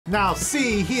Now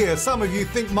see here, some of you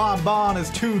think my barn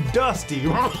is too dusty.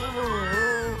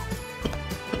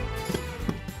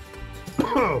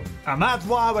 And that's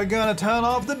why we're gonna turn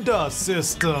off the dust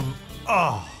system.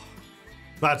 Oh,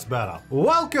 that's better.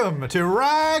 Welcome to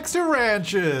Rags to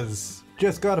Ranches.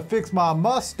 Just gotta fix my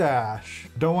mustache.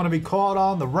 Don't wanna be caught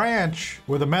on the ranch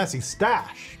with a messy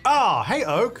stash. Oh, hey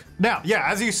Oak. Now,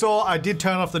 yeah, as you saw, I did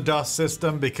turn off the dust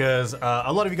system because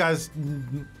a lot of you guys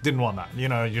didn't want that. You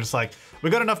know, you're just like, we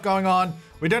got enough going on.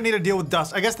 We don't need to deal with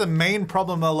dust. I guess the main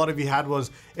problem a lot of you had was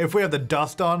if we have the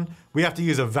dust on, we have to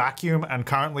use a vacuum, and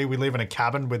currently we live in a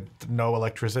cabin with no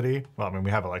electricity. Well, I mean, we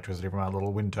have electricity from our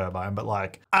little wind turbine, but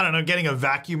like, I don't know, getting a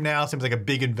vacuum now seems like a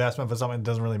big investment for something that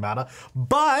doesn't really matter.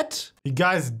 But you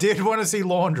guys did want to see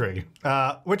laundry,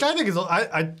 which I think is,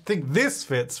 I think this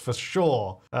fits for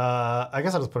sure. I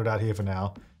guess I'll just put it out here for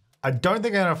now. I don't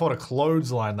think I'm gonna afford a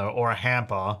clothesline though, or a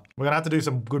hamper. We're gonna have to do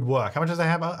some good work. How much is a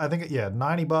hamper? I think, yeah,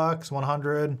 90 bucks,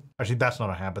 100. Actually, that's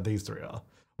not a hamper, these three are.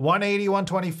 180,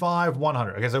 125,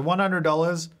 100. Okay, so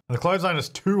 $100, and the clothesline is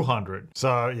 200.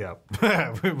 So yeah,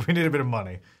 we need a bit of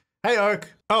money. Hey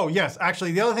Oak. Oh yes,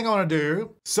 actually the other thing I wanna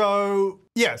do, so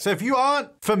yeah, so if you aren't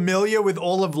familiar with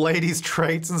all of Lady's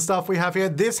traits and stuff we have here,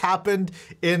 this happened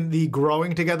in the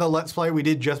Growing Together Let's Play we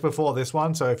did just before this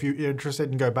one. So if you're interested, you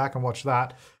can go back and watch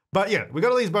that. But yeah, we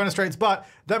got all these bonus traits, but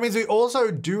that means we also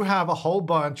do have a whole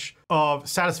bunch of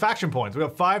satisfaction points. We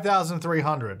got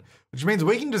 5,300, which means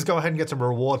we can just go ahead and get some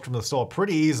rewards from the store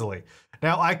pretty easily.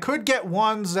 Now, I could get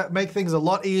ones that make things a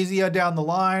lot easier down the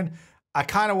line. I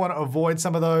kind of want to avoid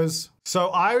some of those.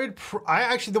 So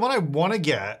actually, the one I want to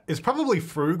get is probably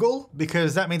Frugal,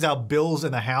 because that means our bills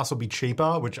in the house will be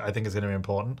cheaper, which I think is going to be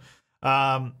important.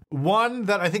 One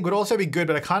that I think would also be good,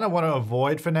 but I kind of want to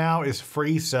avoid for now is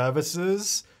free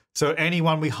services. So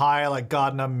anyone we hire, like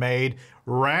gardener, maid,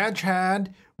 ranch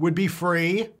hand, would be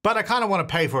free, but I kind of want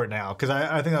to pay for it now because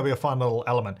I think that'll be a fun little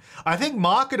element. I think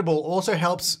marketable also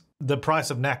helps the price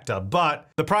of nectar, but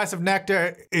the price of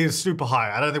nectar is super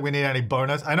high. I don't think we need any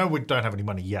bonus. I know we don't have any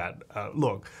money yet.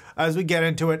 Look, as we get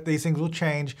into it, these things will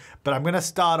change, but I'm gonna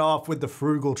start off with the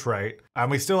frugal trait,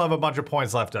 and we still have a bunch of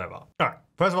points left over. All right,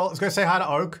 first of all, let's go say hi to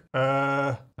Oak.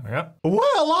 There we go.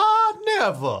 Well,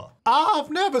 I've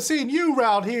never seen you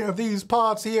round here, these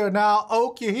parts here. Now,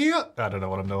 Oak, you here? I don't know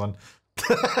what I'm doing.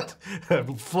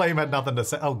 Flame had nothing to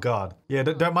say. Oh God. Yeah,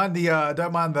 don't mind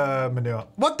the manure.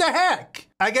 What the heck?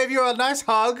 I gave you a nice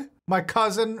hug, my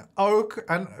cousin Oak,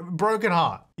 and broken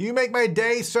heart. You make my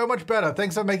day so much better.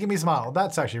 Thanks for making me smile.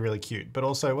 That's actually really cute. But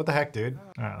also, what the heck, dude?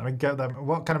 All right, let me get them.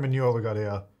 What kind of manure we got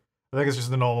here? I think it's just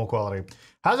the normal quality.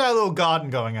 How's our little garden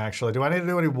going, actually? Do I need to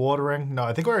do any watering? No,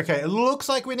 I think we're okay. It looks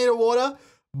like we need a water,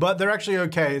 but they're actually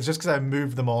okay. It's just because I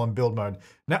moved them all in build mode.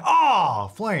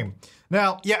 Now, flame.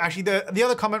 Now, yeah, actually, the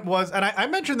other comment was, and I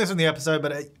mentioned this in the episode,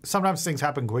 but sometimes things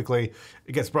happen quickly.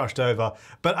 It gets brushed over.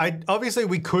 But obviously,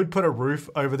 we could put a roof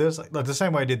over this, like the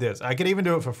same way I did this. I could even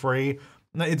do it for free.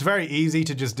 It's very easy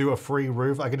to just do a free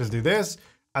roof. I could just do this,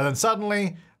 and then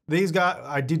suddenly, these guys,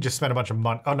 I did just spend a bunch of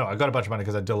money. Oh no, I got a bunch of money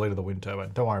because I deleted the wind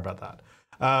turbine. Don't worry about that.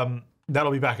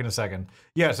 That'll be back in a second.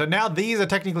 Yeah, so now these are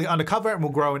technically undercover and will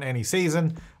grow in any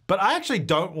season, but I actually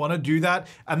don't want to do that.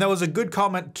 And there was a good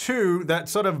comment too that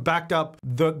sort of backed up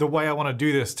the way I want to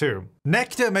do this too.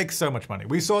 Nectar makes so much money.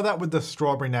 We saw that with the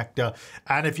strawberry nectar.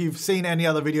 And if you've seen any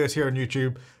other videos here on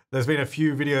YouTube, there's been a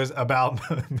few videos about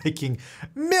making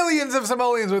millions of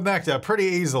simoleons with nectar pretty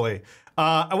easily.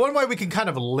 And one way we can kind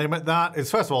of limit that is,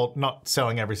 first of all, not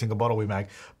selling every single bottle we make,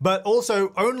 but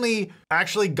also only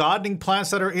actually gardening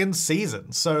plants that are in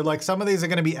season. So like some of these are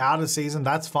going to be out of season,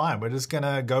 that's fine. We're just going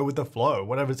to go with the flow.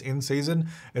 Whatever's in season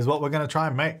is what we're going to try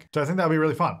and make. So I think that'll be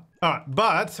really fun. All right,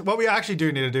 but what we actually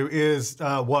do need to do is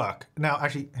work. Now,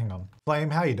 actually, hang on. Flame,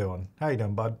 how you doing? How you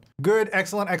doing, bud? Good,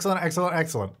 excellent, excellent, excellent,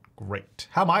 excellent. Great.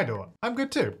 How am I doing? I'm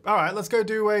good too. All right, let's go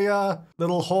do a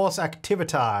little horse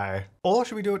activity. Or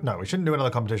should we do it? No, we shouldn't do another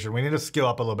competition. We need to skill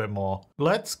up a little bit more.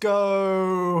 Let's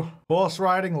go horse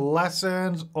riding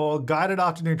lessons or guided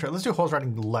afternoon trip. Let's do horse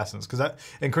riding lessons because that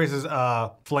increases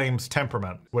Flame's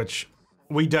temperament, which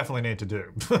we definitely need to do.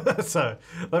 So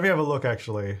let me have a look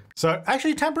actually. So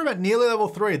actually temperament nearly level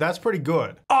 3. That's pretty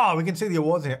good. Oh, we can see the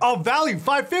awards in here. Oh, value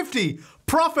 550.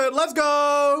 Profit, let's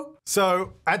go!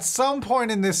 So at some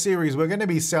point in this series, we're gonna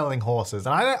be selling horses.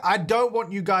 And I don't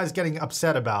want you guys getting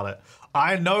upset about it.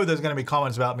 I know there's gonna be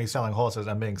comments about me selling horses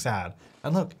and being sad.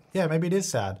 And look, yeah, maybe it is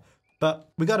sad, but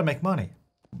we gotta make money.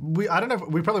 I don't know,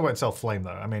 we probably won't sell Flame though.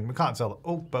 I mean, we can't sell,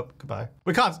 oh, but goodbye.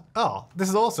 We can't, oh, this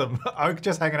is awesome. Oak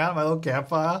just hanging out at my little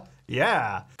campfire.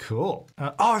 Yeah, cool.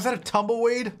 Oh, is that a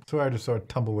tumbleweed? I swear I just saw a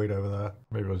tumbleweed over there.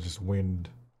 Maybe it was just wind.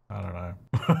 I don't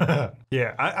know.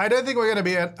 Yeah, I don't think we're gonna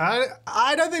be,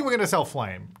 I don't think we're gonna sell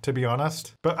flame, to be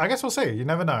honest. But I guess we'll see, you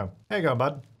never know. There you go,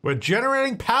 bud. We're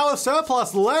generating power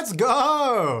surplus, let's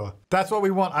go! That's what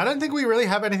we want. I don't think we really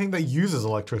have anything that uses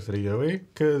electricity, do we?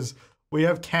 Because we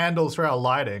have candles for our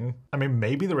lighting. I mean,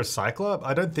 maybe the recycler?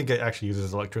 I don't think it actually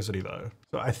uses electricity though.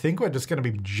 So I think we're just gonna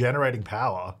be generating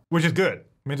power, which is good.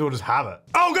 It means we'll just have it.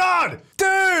 Oh God,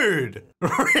 dude!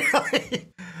 Really?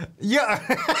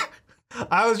 Yeah.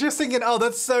 I was just thinking, oh,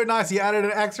 that's so nice. He added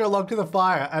an extra log to the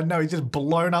fire. And no, he's just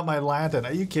blown up my lantern.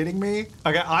 Are you kidding me?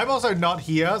 Okay, I'm also not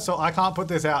here, so I can't put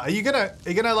this out. Are you gonna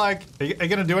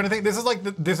do anything? This is like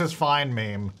the "this is fine"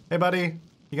 meme. Hey, buddy,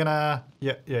 you gonna,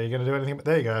 yeah, you gonna do anything?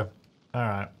 There you go. All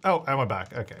right. Oh, and we're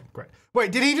back. Okay, great.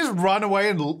 Wait, did he just run away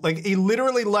and like, he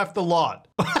literally left the lot?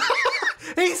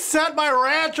 He set my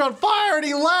ranch on fire and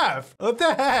he left. What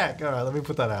the heck? All right, let me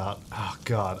put that out. Oh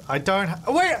God, I don't,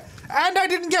 wait, and I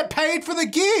didn't get paid for the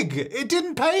gig. It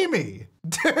didn't pay me.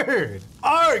 Dude,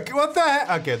 Oak, what the heck?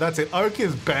 Okay, that's it. Oak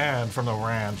is banned from the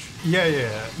ranch.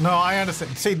 Yeah. No, I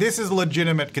understand. See, this is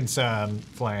legitimate concern,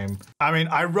 Flame. I mean,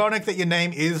 ironic that your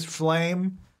name is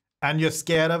Flame and you're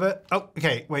scared of it. Oh,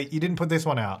 okay, wait, you didn't put this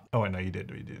one out. Oh, wait, no, you did,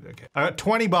 okay. I got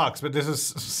 20 bucks, but this is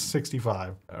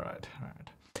 65. All right.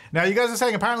 Now, you guys are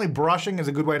saying apparently brushing is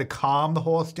a good way to calm the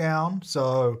horse down,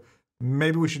 so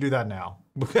maybe we should do that now.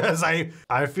 Because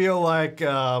I feel like,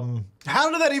 how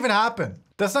did that even happen?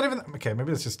 That's not even, okay,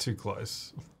 maybe it's just too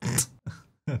close.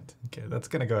 Okay, that's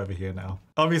gonna go over here now.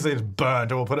 Obviously it's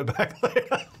burnt, and we'll put it back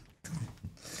later.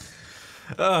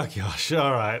 Oh gosh,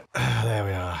 all right. There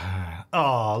we are.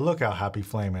 Oh, look how happy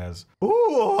Flame is.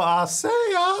 Ooh, I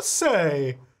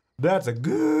say. That's a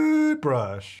good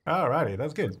brush. Alrighty,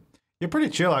 that's good. You're pretty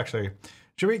chill, actually.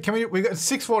 We got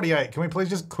 648. Can we please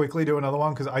just quickly do another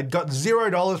one? Because I got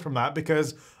 $0 from that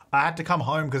because I had to come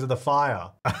home because of the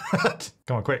fire.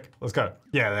 Come on, quick, let's go.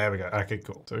 Yeah, there we go. Okay,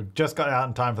 cool. So we just got out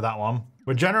in time for that one.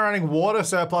 We're generating water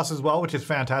surplus as well, which is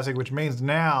fantastic, which means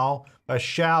now a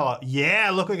shower.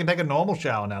 Yeah, look, we can take a normal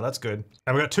shower now. That's good.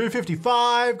 And we got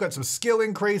 255, got some skill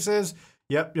increases.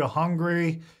 Yep, you're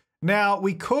hungry. Now,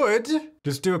 we could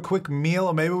just do a quick meal,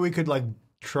 or maybe we could like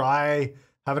try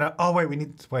having a, oh wait,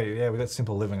 yeah, we got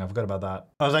simple living. I forgot about that.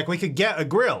 I was like, we could get a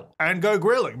grill and go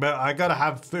grilling, but I gotta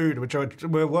have food, which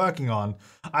we're working on.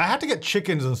 I had to get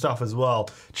chickens and stuff as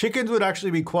well. Chickens would actually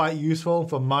be quite useful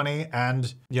for money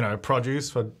and, you know,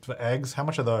 produce for eggs. How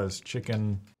much are those?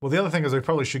 Chicken. Well, the other thing is we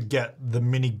probably should get the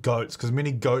mini goats, because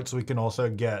mini goats we can also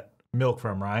get milk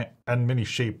from, right? And mini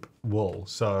sheep wool.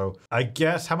 So I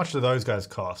guess, how much do those guys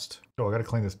cost? Oh, I gotta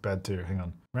clean this bed too, hang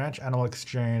on. Ranch, animal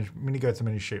exchange, mini goats and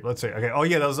mini sheep. Let's see, okay. Oh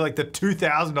yeah, that was like the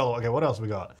 $2,000. Okay, what else we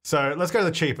got? So let's go to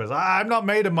the cheapest. I'm not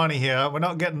made of money here. We're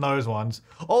not getting those ones.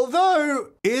 Although,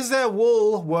 is their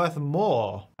wool worth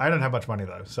more? I don't have much money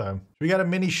though, so. Should we get a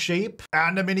mini sheep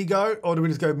and a mini goat, or do we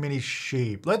just go mini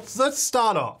sheep? Let's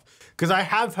start off, because I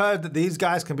have heard that these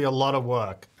guys can be a lot of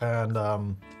work, and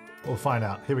we'll find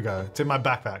out. Here we go. It's in my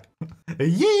backpack.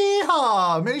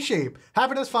 Yeehaw! Mini sheep.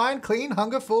 Happiness fine, clean,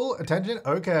 hunger full, attention.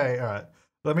 Okay, all right.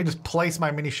 Let me just place my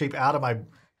mini sheep out of my,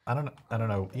 I don't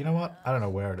know. You know what? I don't know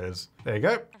where it is. There you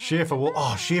go. Shear for wool.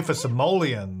 Oh, shear for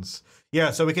simoleons.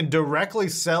 Yeah, so we can directly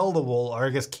sell the wool, or I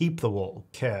guess keep the wool.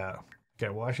 Care.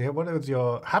 Okay, well actually, what is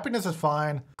your, happiness is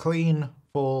fine, clean,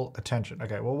 full, attention.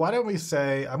 Okay, well why don't we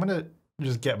say, I'm gonna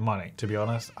just get money, to be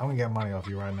honest. I'm gonna get money off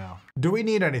you right now. Do we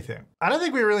need anything? I don't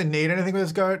think we really need anything with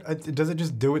this goat. Does it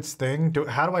just do its thing?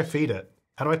 How do I feed it?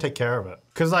 How do I take care of it?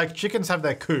 Because like chickens have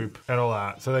their coop and all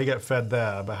that, so they get fed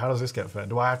there, but how does this get fed?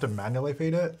 Do I have to manually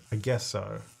feed it? I guess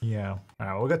so, yeah. All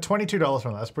right, well, we got $22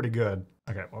 from that, that's pretty good.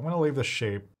 Okay, well, I'm gonna leave the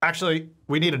sheep. Actually,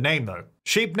 we need a name though.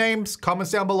 Sheep names,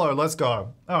 comments down below, let's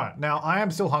go. All right, now I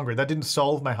am still hungry. That didn't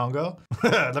solve my hunger.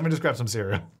 Let me just grab some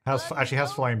cereal. How's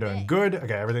Flame doing? Good,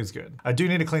 okay, everything's good. I do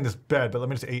need to clean this bed, but let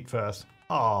me just eat first.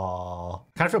 Aww,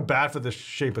 kind of feel bad for this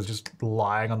sheep is just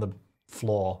lying on the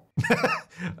floor.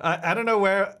 I don't know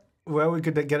where we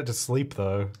could get it to sleep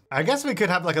though. I guess we could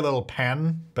have like a little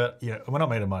pen, but yeah, we're not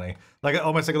made of money. Like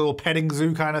almost like a little petting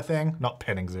zoo kind of thing. Not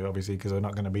petting zoo, obviously, because we're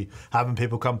not going to be having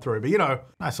people come through, but you know,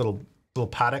 nice little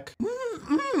paddock.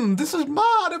 This is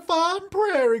my farm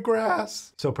prairie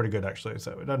grass. Still pretty good actually,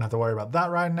 so we don't have to worry about that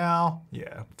right now.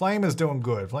 Yeah, Flame is doing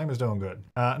good. Flame is doing good.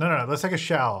 No, let's take a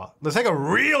shower. Let's take a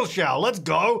real shower. Let's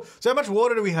go. So how much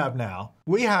water do we have now?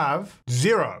 We have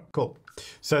 0. Cool.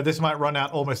 So this might run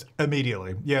out almost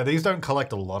immediately. Yeah, these don't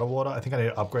collect a lot of water. I think I need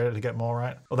to upgrade it to get more,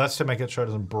 right? Well, that's to make it sure it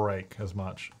doesn't break as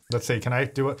much. Let's see, can I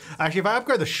do it? Actually, if I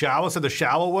upgrade the shower so the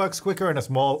shower works quicker and it's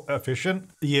more efficient,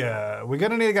 yeah, we're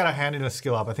gonna need to get our handiness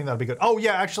skill up. I think that'd be good. Oh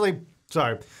yeah, actually,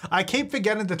 Sorry, I keep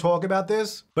forgetting to talk about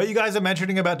this, but you guys are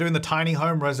mentioning about doing the tiny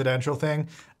home residential thing.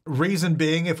 Reason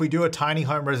being, if we do a tiny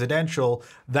home residential,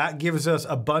 that gives us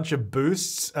a bunch of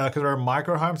boosts because we're a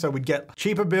micro home. So we'd get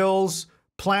cheaper bills,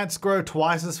 plants grow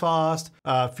twice as fast,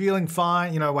 feeling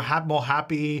fine, you know, we're more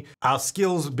happy. Our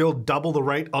skills build double the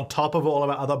rate on top of all of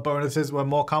our other bonuses. We're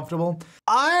more comfortable.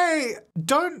 I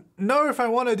don't know if I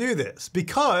want to do this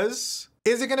because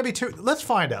is it going to be too, let's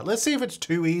find out. Let's see if it's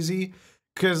too easy.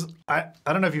 Because I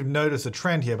don't know if you've noticed a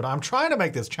trend here, but I'm trying to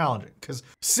make this challenging because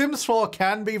Sims 4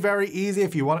 can be very easy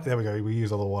if you want. There we go, we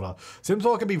use all the water. Sims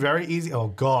 4 can be very easy. Oh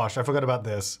gosh, I forgot about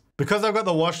this. Because I've got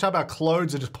the wash tub, our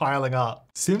clothes are just piling up.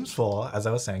 Sims 4, as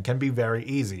I was saying, can be very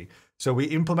easy. So we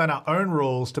implement our own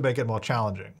rules to make it more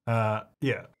challenging.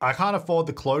 Yeah, I can't afford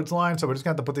the clothesline, so we're just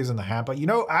gonna have to put these in the hamper. You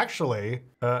know, actually,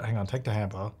 hang on, take the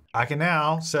hamper. I can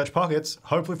now search pockets,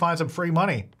 hopefully find some free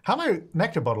money. How many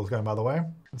nectar bottles going, by the way?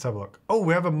 Let's have a look. Oh,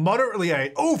 we have a moderately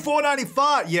aged. Oh,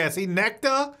 $4.95. Yeah, see,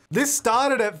 nectar. This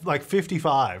started at like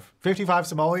 55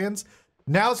 simoleons.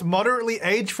 Now it's moderately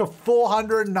aged for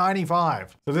 $495.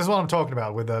 So this is what I'm talking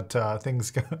about with that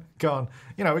things going.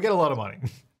 You know, we get a lot of money.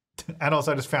 And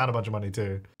also I just found a bunch of money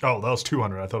too. Oh, that was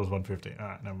 200. I thought it was 150. All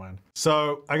right, never mind.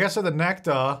 So I guess for the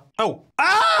nectar. Oh,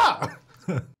 ah!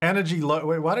 Energy low.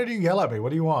 Wait, why did you yell at me? What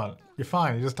do you want? You're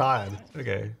fine. You're just tired.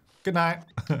 Okay. Good night.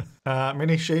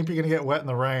 Mini sheep, you're gonna get wet in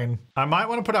the rain. I might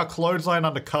want to put our clothesline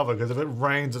under cover because if it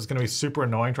rains, it's gonna be super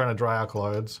annoying trying to dry our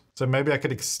clothes. So maybe I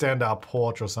could extend our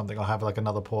porch or something. I'll have like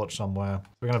another porch somewhere.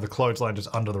 We're gonna have the clothesline just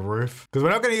under the roof because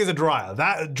we're not gonna use a dryer.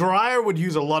 That dryer would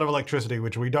use a lot of electricity,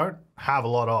 which we don't have a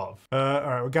lot of. All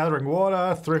right, we're gathering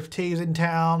water. Thrift tea's in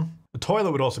town. The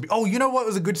toilet would also be. Oh, you know what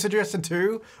was a good suggestion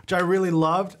too, which I really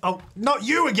loved? Oh, not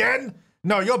you again.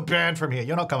 No, you're banned from here.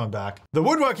 You're not coming back. The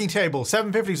woodworking table,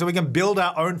 $7.50, so we can build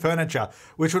our own furniture,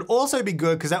 which would also be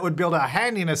good because that would build our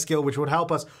handiness skill, which would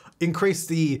help us increase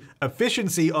the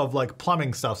efficiency of like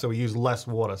plumbing stuff so we use less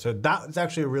water. So that's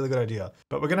actually a really good idea.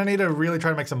 But we're gonna need to really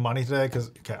try to make some money today because,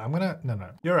 okay, no,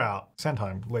 you're out. Send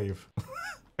home, leave.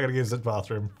 I gotta use the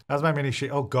bathroom. How's my mini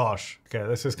sheep? Oh gosh. Okay,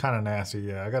 this is kind of nasty.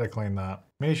 Yeah, I gotta clean that.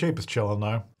 Mini sheep is chilling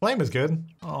though. Flame is good.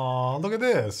 Oh, look at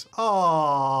this.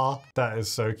 Oh, that is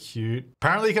so cute.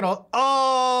 Apparently you can all,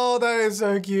 oh, that is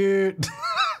so cute.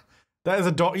 That is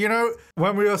a dog. You know,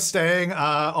 when we were staying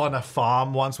on a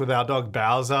farm once with our dog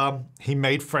Bowser, he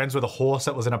made friends with a horse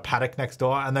that was in a paddock next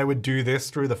door and they would do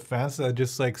this through the fence. They'd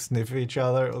just like sniff each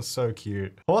other. It was so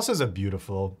cute. Horses are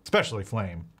beautiful, especially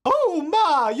Flame. Oh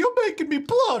my, you're making me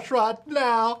blush right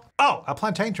now. Oh, our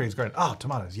plantain tree is great. Oh,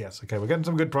 tomatoes, yes. Okay, we're getting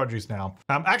some good produce now.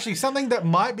 Actually, something that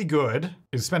might be good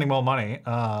is spending more money.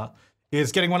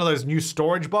 Is getting one of those new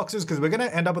storage boxes because we're going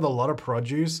to end up with a lot of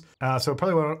produce. So we're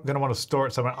probably going to want to store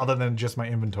it somewhere other than just my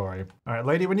inventory. All right,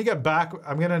 lady, when you get back,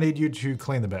 I'm going to need you to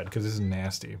clean the bed because this is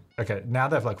nasty. Okay, now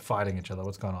they're like fighting each other.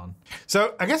 What's going on?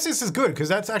 So I guess this is good because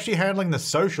that's actually handling the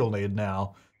social need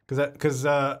now.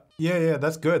 Yeah,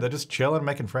 that's good. They're just chilling,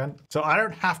 making friends. So I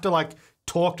don't have to like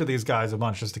talk to these guys a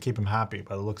bunch just to keep them happy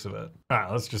by the looks of it. All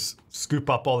right, let's just scoop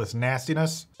up all this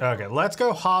nastiness. Okay, let's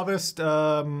go harvest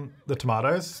the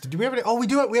tomatoes. Did we have any? Oh, we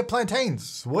do it. We have plantains.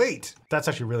 Sweet. That's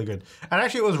actually really good. And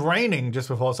actually it was raining just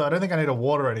before, so I don't think I need to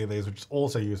water any of these, which is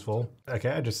also useful.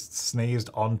 Okay, I just sneezed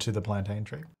onto the plantain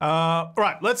tree. All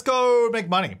right, let's go make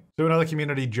money. Do another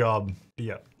community job.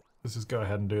 Yep. Let's just go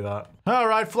ahead and do that. All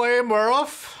right, Flame, we're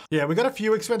off. Yeah, we got a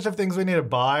few expensive things we need to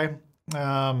buy.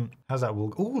 How's that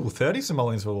wool? Ooh, 30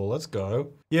 simoleons for wool, let's go.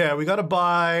 Yeah, we gotta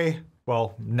buy,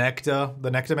 well, nectar,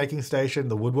 the nectar making station,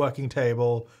 the woodworking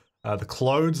table, the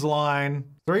clothesline.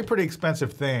 3 pretty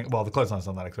expensive things. Well, the clothesline's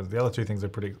not that expensive. The other 2 things are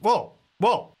pretty, whoa,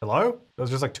 hello? There's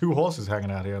just like 2 horses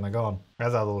hanging out here and they're gone.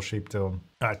 How's our little sheep doing?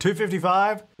 All right,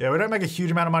 255. Yeah, we don't make a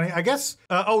huge amount of money. I guess,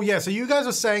 oh yeah, so you guys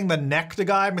are saying the nectar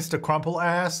guy, Mr. Crumple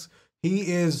Ass,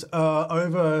 he is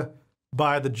over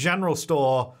by the general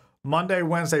store Monday,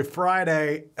 Wednesday,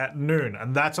 Friday at noon.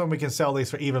 And that's when we can sell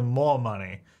these for even more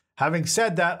money. Having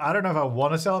said that, I don't know if I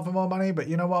want to sell it for more money, but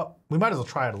you know what? We might as well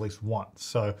try it at least once.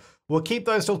 So we'll keep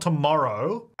those till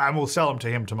tomorrow and we'll sell them to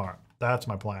him tomorrow. That's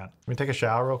my plan. Let me take a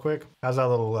shower real quick. How's our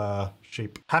little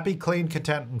sheep? Happy, clean,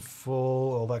 content, and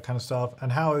full, all that kind of stuff.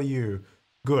 And how are you?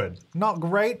 Good. Not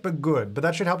great, but good. But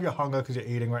that should help your hunger because you're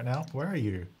eating right now. Where are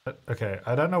you? Okay,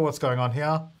 I don't know what's going on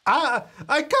here. I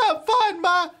can't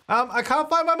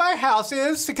find where my house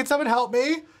is. Can someone help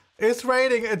me? It's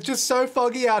raining. It's just so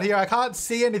foggy out here. I can't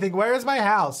see anything. Where is my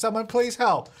house? Someone please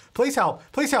help. Please help.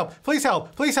 Please help. Please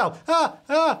help. Please help.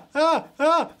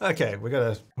 Okay, we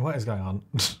gotta, what is going on?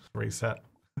 Reset.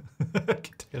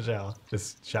 Take a shower.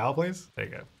 Just shower, please. There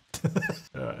you go.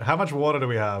 How much water do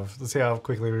we have? Let's see how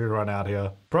quickly we run out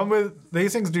here. Problem with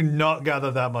these things do not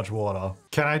gather that much water.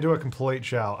 Can I do a complete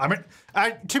shower? I mean,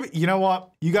 you know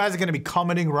what? You guys are going to be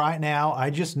commenting right now. I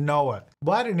just know it.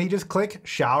 Why didn't he just click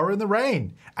shower in the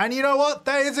rain? And you know what?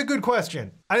 That is a good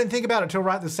question. I didn't think about it till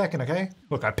right this second, okay?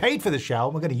 Look, I paid for the shower.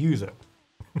 We're going to use it.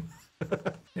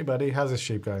 Hey, buddy. How's this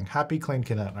sheep going? Happy, clean,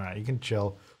 content. All right, you can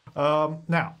chill.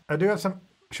 Now, I do have some...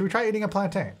 Should we try eating a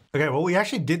plantain? Okay, well, we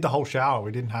actually did the whole shower.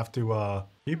 We didn't have to,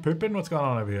 you pooping? What's going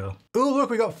on over here? Ooh, look,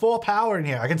 we got 4 power in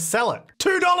here. I can sell it.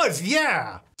 $2,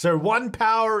 yeah! So 1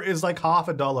 power is like half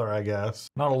a dollar, I guess.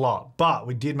 Not a lot, but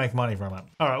we did make money from it.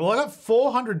 All right, well, I got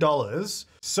 $400.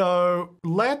 So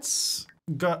let's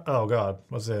go, oh God,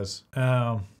 what's this?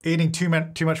 Eating too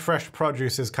much fresh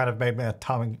produce has kind of made my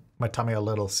tummy a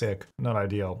little sick. Not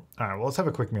ideal. All right, well, let's have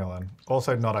a quick meal then.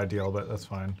 Also not ideal, but that's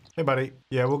fine. Hey, buddy.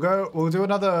 Yeah, we'll do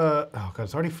another, oh God,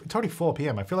 it's already 4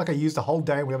 p.m. I feel like I used the whole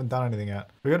day and we haven't done anything yet.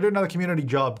 We gotta do another community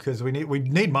job because we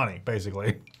need money,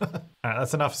 basically. All right,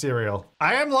 that's enough cereal.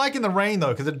 I am liking the rain though,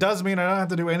 because it does mean I don't have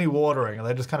to do any watering and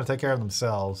they just kind of take care of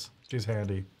themselves, which is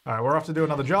handy. All right, we're off to do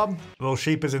another job. The little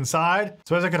sheep is inside.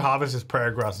 Suppose I could harvest this prayer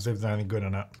grass and see if there's anything good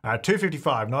in it. All right,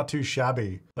 $2.55, not too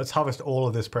shabby. Let's harvest all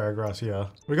of this prayer grass here.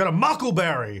 We got a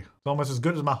muckleberry. It's almost as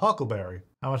good as my huckleberry.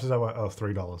 How much is that worth? Oh,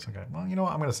 $3. Okay, well, you know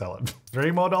what? I'm gonna sell it.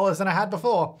 $3 more than I had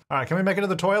before. All right, can we make it to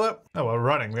the toilet? Oh, we're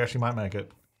running. We actually might make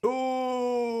it.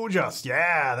 Ooh, just,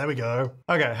 yeah, there we go.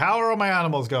 Okay, how are all my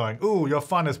animals going? Ooh, your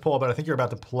fun is poor, but I think you're about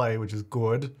to play, which is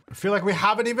good. I feel like we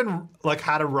haven't even like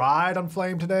had a ride on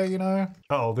Flame today, you know?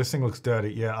 Uh-oh, this thing looks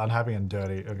dirty. Yeah, unhappy and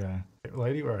dirty. Okay.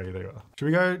 Lady, where are you? There you are. Should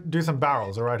we go do some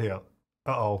barrels? They're right here.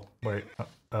 Uh-oh, wait.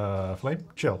 Flame,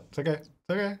 chill. It's okay. It's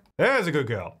okay. There's a good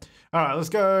girl. All right, let's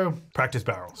go practice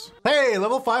barrels. Hey,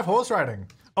 level 5 horse riding.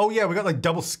 Oh yeah, we got like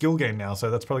double skill gain now, so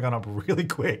that's probably gone up really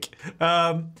quick.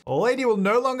 Lady will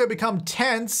no longer become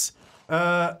tense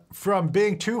from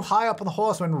being too high up on the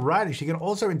horse when riding. She can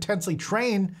also intensely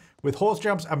train with horse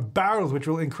jumps and barrels, which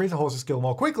will increase a horse's skill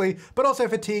more quickly, but also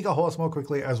fatigue a horse more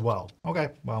quickly as well. Okay,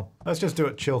 well, let's just do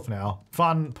it chill for now.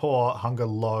 Fun, poor, hunger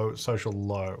low, social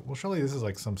low. Well, surely this is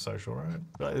like some social, right?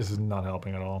 But this is not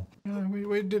helping at all. Yeah,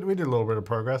 we did a little bit of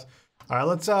progress. All right,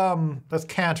 let's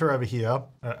canter over here.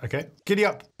 Okay, giddy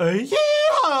up.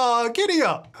 Yeah, giddy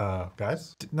up.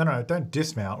 Guys, no, don't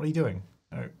dismount. What are you doing?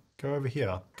 No, go over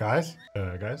here, guys.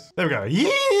 Guys, there we go.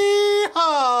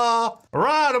 Yeehaw!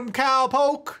 Ride 'em,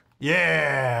 cowpoke.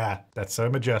 Yeah, that's so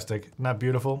majestic. Isn't that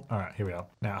beautiful? All right, here we are.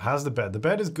 Now, how's the bed? The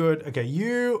bed is good. Okay,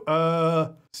 you,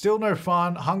 still no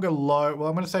fun. Hunger low. Well,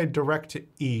 I'm gonna say direct to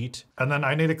eat. And then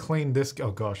I need to clean this.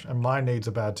 Oh gosh, and my needs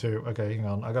are bad too. Okay, hang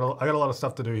on. I got a lot of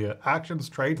stuff to do here. Actions,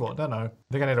 trade for, don't know. I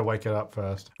think I need to wake it up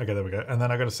first. Okay, there we go. And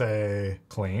then I gotta say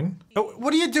clean. Oh,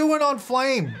 what are you doing on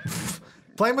Flame?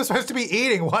 Flame was supposed to be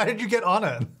eating. Why did you get on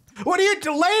it? What are you,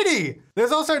 lady?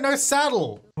 There's also no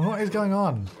saddle. What is going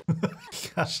on?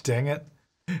 Gosh dang it.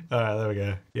 All right, there we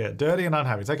go. Yeah, dirty and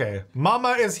unhappy. It's okay.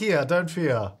 Mama is here, don't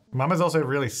fear. Mama's also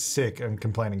really sick and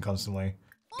complaining constantly.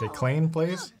 Okay, clean,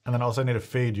 please. And then I also need to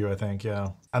feed you, I think, yeah.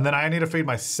 And then I need to feed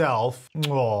myself.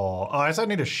 Oh, I also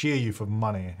need to shear you for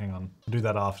money. Hang on, I'll do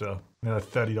that after. Another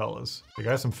 $30. There you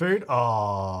go, some food.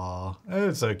 Oh,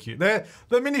 it's so cute.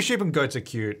 The mini sheep and goats are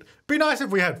cute. Be nice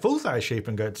if we had full-size sheep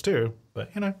and goats too.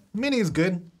 But, you know, mini is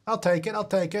good. I'll take it, I'll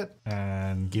take it.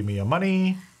 And give me your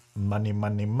money. Money,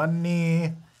 money,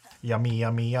 money. Yummy,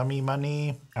 yummy, yummy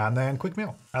money. And then quick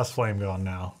meal. How's Flame going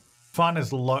now? Fun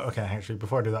is low. Okay, actually,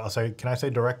 before I do that, can I say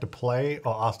direct to play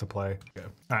or ask to play? Okay.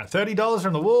 All right, $30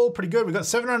 from the wool. Pretty good. We got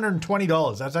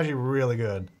 $720. That's actually really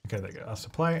good. Okay, there you go. Ask to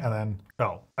play. And then,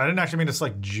 oh, I didn't actually mean to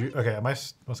select juice. Okay,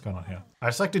 what's going on here?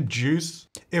 I selected juice.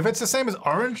 If it's the same as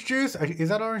orange juice, is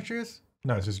that orange juice?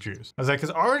 No, it's just juice. I was like,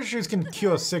 because orange juice can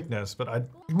cure sickness, but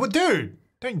well, dude,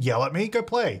 don't yell at me. Go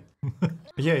play.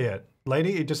 Yeah.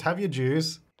 Lady, you just have your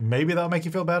juice. Maybe that'll make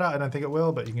you feel better. I don't think it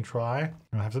will, but you can try.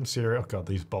 I'll have some cereal. Oh God,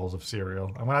 these bowls of cereal.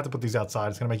 I'm gonna have to put these outside.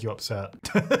 It's gonna make you upset.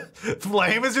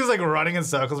 Flame is just like running in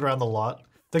circles around the lot.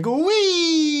 It's like,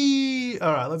 wee!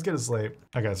 All right, let's get to sleep.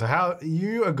 Okay, so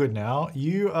you are good now.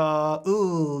 You are,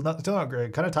 still not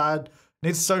great. Kind of tired.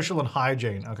 Needs social and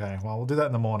hygiene. Okay, well, we'll do that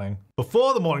in the morning.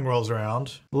 Before the morning rolls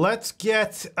around, let's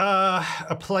get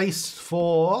a place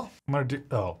for, I'm gonna do,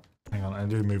 oh. Hang on, I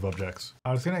do move objects.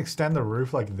 I was gonna extend the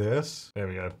roof like this. There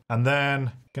we go. And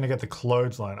then gonna get the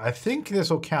clothesline. I think this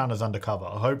will count as undercover,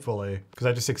 hopefully, because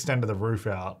I just extended the roof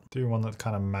out. Do one that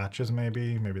kind of matches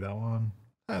maybe that one.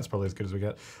 That's probably as good as we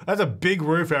get. That's a big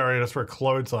roof area just for a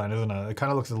clothesline, isn't it? It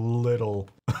kind of looks a little,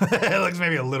 it looks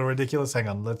maybe a little ridiculous. Hang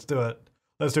on, let's do it.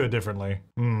 Let's do it differently.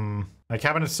 My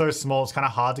cabin is so small, it's kind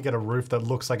of hard to get a roof that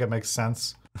looks like it makes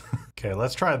sense. Okay,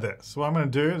 let's try this. What I'm gonna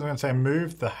do is I'm gonna say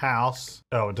move the house.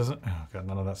 Oh, it doesn't, oh God,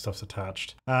 none of that stuff's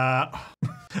attached. I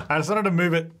just wanted to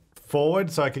move it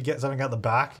forward so I could get something out the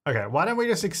back. Okay, why don't we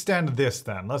just extend this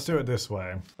then? Let's do it this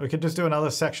way. We could just do another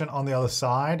section on the other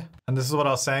side. And this is what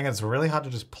I was saying, it's really hard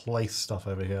to just place stuff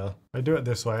over here. We do it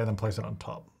this way and then place it on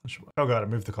top. Oh God, I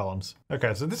moved the columns.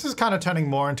 Okay, so this is kind of turning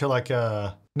more into like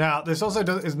a... Now, this also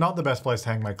is not the best place to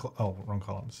hang my oh, wrong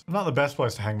columns. Not the best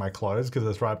place to hang my clothes because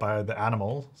it's right by the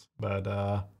animals. But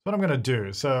that's what I'm gonna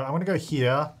do. So I'm gonna go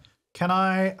here. Can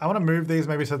I want to move these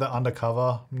maybe so they're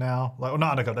undercover now. Like, well,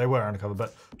 not undercover, they were undercover,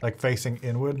 but like facing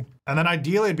inward. And then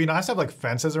ideally it'd be nice to have like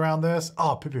fences around this.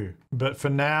 Oh, poo-poo. But for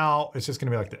now, it's just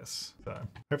gonna be like this. So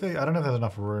hopefully, I don't know if there's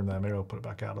enough room there. Maybe I'll put it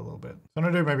back out a little bit. I'm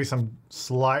gonna do maybe some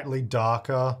slightly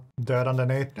darker dirt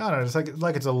underneath. I don't know, just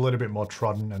like it's a little bit more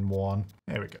trodden and worn.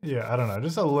 There we go. Yeah, I don't know,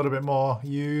 just a little bit more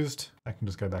used. I can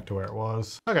just go back to where it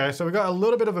was. Okay, so we got a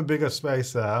little bit of a bigger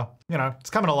space there. You know,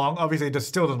 it's coming along. Obviously, it just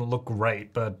still doesn't look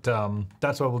great, but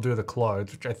that's where we'll do the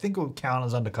clothes, which I think will count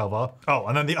as undercover. Oh,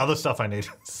 and then the other stuff I need.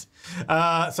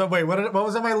 So wait, what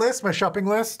was on my list? My shopping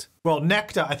list? Well,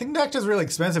 nectar. I think nectar's really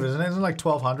expensive, isn't it? Isn't it like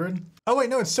 1,200? Oh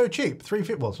wait, no, it's so cheap.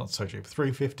 350. Well, it's not so cheap.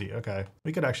 350. Okay,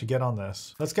 we could actually get on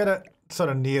this. Let's get it sort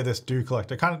of near this dew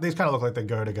collector. These kind of look like they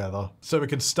go together. So we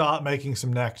can start making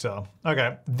some nectar.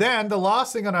 Okay, then the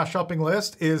last thing on our shopping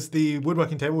list is the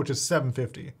woodworking table, which is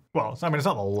 750. Well, I mean, it's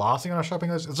not the last thing on our shopping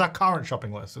list. It's our current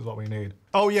shopping list is what we need.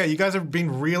 Oh yeah, you guys have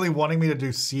been really wanting me to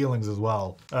do ceilings as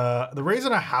well. The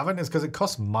reason I haven't is because it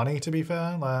costs money, to be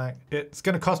fair. Like, it's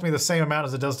gonna cost me the same amount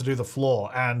as it does to do the floor,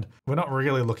 and we're not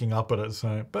really looking up at it,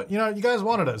 so. But you know, you guys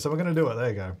wanted it, so we're gonna do it. There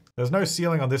you go. There's no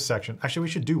ceiling on this section. Actually, we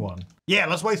should do one. Yeah,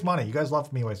 let's waste money. You guys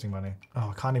love me wasting money. Oh,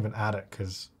 I can't even add it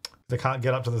because they can't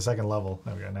get up to the second level.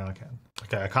 There we go, now I can.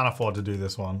 Okay, I can't afford to do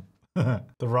this one.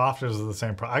 The rafters are the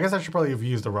same price. I guess I should probably have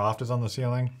used the rafters on the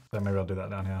ceiling. So maybe I'll do that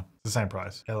down here. It's the same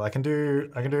price. Yeah, I can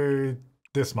do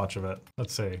this much of it.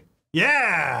 Let's see.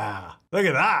 Yeah! Look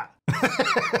at that!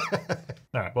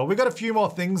 All right, well, we got a few more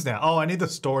things now. Oh, I need the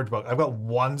storage box. I've got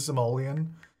one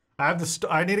simoleon. I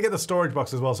need to get the storage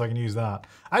box as well so I can use that.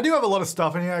 I do have a lot of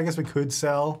stuff in here I guess we could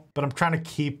sell, but I'm trying to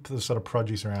keep the sort of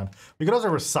produce around. We could also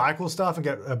recycle stuff and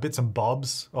get bits and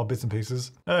bobs, or bits and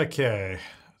pieces. Okay.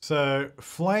 So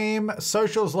flame,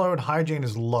 social is low and hygiene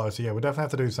is low. So yeah, we definitely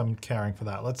have to do some caring for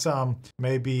that. Let's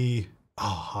maybe, oh,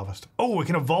 harvest. Oh, we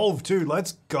can evolve too.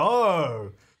 Let's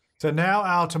go. So now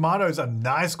our tomatoes are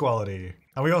nice quality.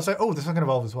 And we also, oh, this one can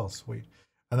evolve as well. Sweet.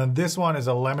 And then this one is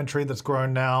a lemon tree that's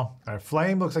grown now. All right,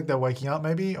 Flame looks like they're waking up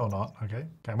maybe, or not. Okay, okay,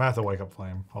 I'm gonna have to wake up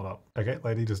Flame. Hold up. Okay,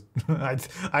 lady, just,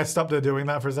 I stopped her doing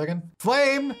that for a second.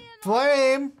 Flame,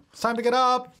 Flame, it's time to get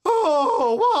up.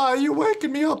 Oh, why are you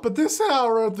waking me up at this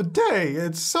hour of the day?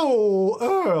 It's so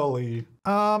early.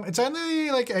 It's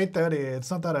only like 8:30,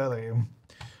 it's not that early.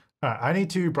 All right, I need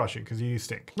to brush you because you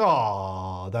stink.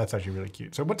 Oh, that's actually really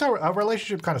cute. So what's our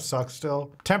relationship kind of sucks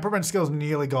still. Temperament skills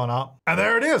nearly gone up. And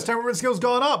there it is, temperament skills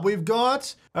gone up. We've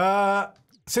got,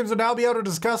 Sims will now be able to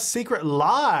discuss secret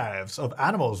lives of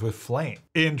animals with Flame.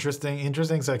 Interesting,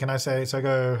 interesting. So can I say, so I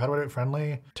go, how do I do it?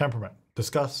 Friendly? Temperament.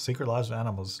 Discuss secret lives of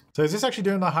animals. So is this actually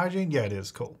doing the hygiene? Yeah, it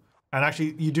is, cool. And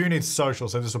actually you do need social,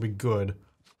 so this will be good.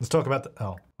 Let's talk about the,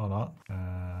 oh, or not.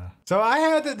 So I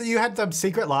heard that you had some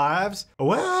secret lives.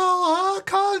 Well, I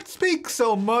can't speak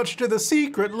so much to the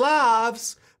secret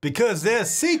lives because they're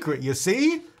secret, you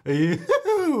see?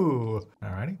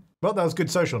 Alrighty. Well, that was good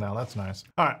social now. That's nice.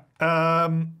 All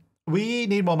right. We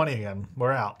need more money again.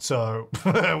 We're out. So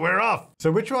we're off.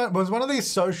 So which one was one of these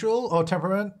social or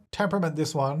temperament? Temperament,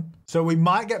 this one. So we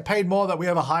might get paid more that we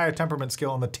have a higher temperament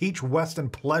skill on the Teach Western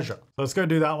Pleasure. So let's go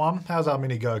do that one. How's our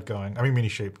mini goat going? I mean, mini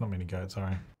sheep, not mini goat,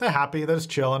 sorry. They're happy. They're just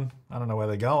chilling. I don't know where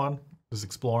they're going. Just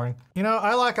exploring. You know,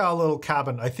 I like our little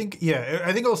cabin. I think, yeah,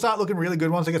 I think it'll start looking really good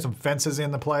once we get some fences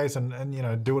in the place and you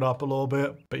know, do it up a little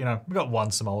bit. But you know, we got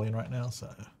one simoleon right now,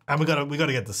 so. And we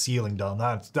gotta get the ceiling done.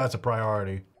 That's a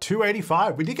priority.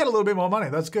 285. We did get a little bit more money.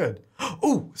 That's good.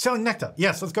 Oh, selling nectar.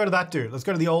 Yes, let's go to that dude. Let's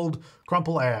go to the old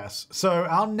crumple ass. So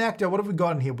our nectar, what have we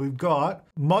got in here? We've got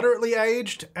moderately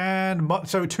aged and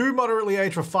so 2 moderately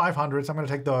aged for 500. So I'm gonna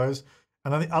take those.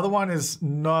 And then the other one is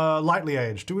lightly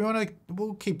aged. Do we want to?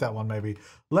 We'll keep that one maybe.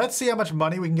 Let's see how much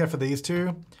money we can get for these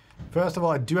two. First of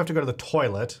all, I do have to go to the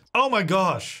toilet. Oh my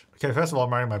gosh. Okay, first of all,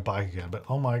 I'm riding my bike again, but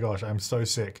oh my gosh, I'm so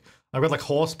sick. I've got like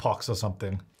horse pox or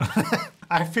something.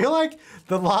 I feel like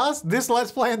this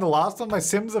Let's Play and the last one, my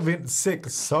Sims have been sick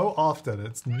so often.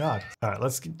 It's nuts. All right,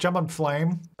 let's jump on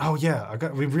Flame. Oh yeah,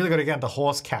 we've really got to get into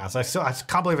Horse Cast. I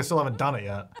can't believe I still haven't done it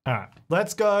yet. All right,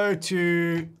 let's go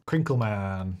to Crinkle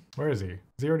Man. Where is he? Is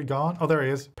he already gone? Oh, there he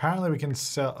is. Apparently we can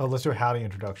sell, oh, let's do a howdy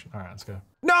introduction. All right, let's go.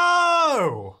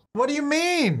 No! What do you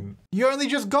mean? You only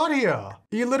just got here.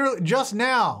 You literally, just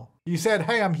now, you said,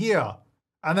 hey, I'm here.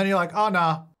 And then you're like, oh,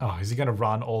 nah. Oh, is he gonna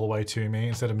run all the way to me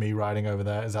instead of me riding over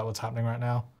there? Is that what's happening right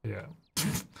now? Yeah.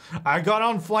 I got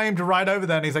on Flame to ride over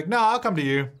there and he's like, no, I'll come to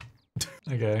you.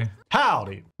 Okay.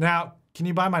 Howdy. Now, can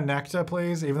you buy my nectar,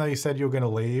 please? Even though you said you were gonna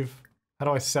leave. How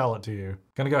do I sell it to you?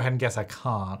 Gonna go ahead and guess I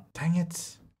can't. Dang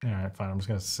it. All right, fine, I'm just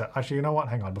gonna sell. Actually, you know what?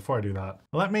 Hang on, before I do that.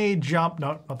 Let me jump,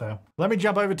 no, not there. Let me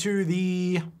jump over to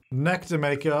the nectar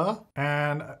maker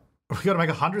and we gotta make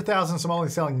 100,000 so I'm only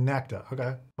selling nectar.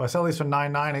 Okay. Well, I sell these for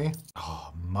 $9.90.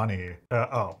 Oh, money.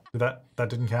 Oh, that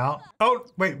didn't count? Oh,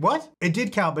 wait, what? It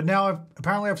did count, but now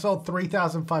apparently I've sold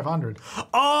 3,500.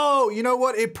 Oh, you know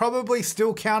what? It probably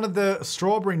still counted the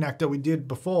strawberry nectar we did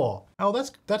before. Oh,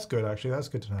 that's good actually. That's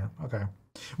good to know. Okay.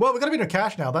 Well, we've got a bit of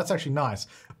cash now. That's actually nice.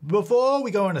 Before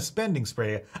we go on a spending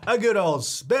spree, a good old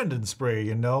spending spree,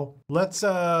 you know. Let's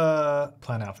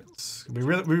plan outfits. We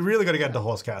really got to get into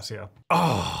Horse Cast here.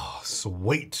 Oh,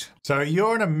 sweet. So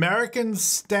you're an American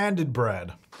standard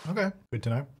bred. Okay, good to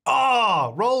know.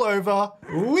 Oh, roll over.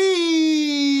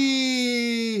 Whee!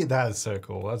 That is so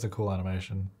cool. That's a cool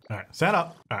animation. All right, stand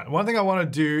up. All right, one thing I want to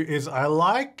do is I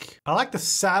like the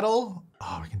saddle.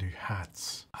 Oh, we can do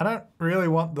hats. I don't really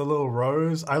want the little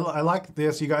rose. I like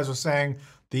this. You guys were saying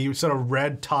the sort of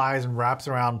red ties and wraps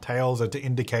around tails are to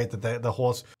indicate that the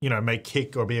horse, you know, may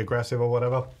kick or be aggressive or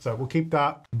whatever. So we'll keep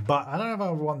that. But I don't know if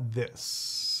I want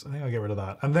this. I think I'll get rid of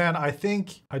that. And then I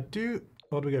think I do.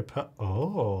 What do we go?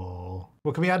 Oh,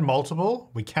 well, can we add multiple?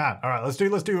 We can. All right, let's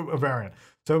do a variant.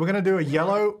 So we're gonna do a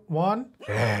yellow one.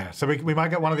 Yeah. So we might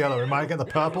get one or the other. We might get the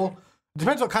purple.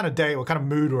 Depends what kind of day, what kind of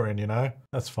mood we're in, you know?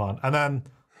 That's fun. And then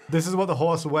this is what the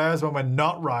horse wears when we're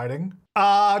not riding.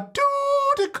 I do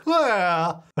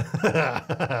declare.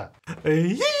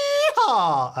 Yeehaw!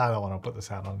 I don't want to put this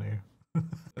hat on you.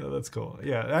 That's cool.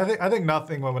 Yeah, I think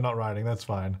nothing when we're not riding. That's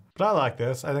fine. But I like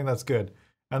this. I think that's good.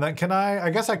 And then I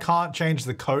guess I can't change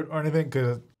the coat or anything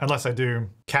unless I do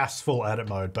cast full edit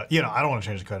mode. But you know, I don't want to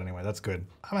change the coat anyway. That's good.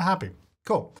 I'm happy.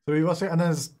 Cool. So we've also, and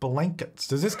there's blankets.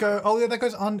 Does this go, oh yeah, that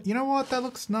goes on. You know what? That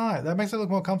looks nice. That makes it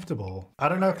look more comfortable. I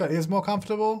don't know if that is more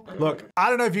comfortable. Look, I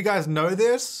don't know if you guys know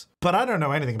this, but I don't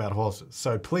know anything about horses.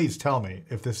 So please tell me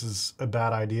if this is a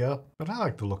bad idea. But I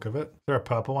like the look of it. Is there a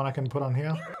purple one I can put on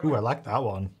here? Ooh, I like that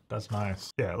one. That's nice.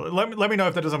 Yeah, let me know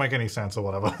if that doesn't make any sense or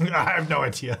whatever. I have no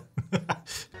idea.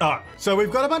 All right, so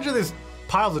we've got a bunch of these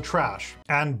piles of trash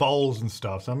and bowls and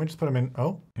stuff. So let me just put them in.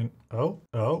 Oh.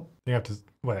 You have to,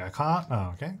 wait, I can't?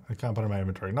 Oh, okay. I can't put them in my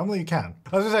inventory. Normally you can.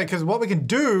 I was gonna say, because what we can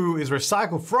do is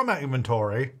recycle from our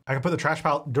inventory. I can put the trash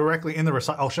pile directly in the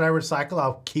recycle. Oh, should I recycle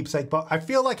our keepsake box? I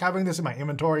feel like having this in my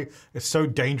inventory is so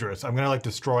dangerous. I'm gonna like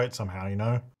destroy it somehow, you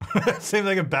know? It seems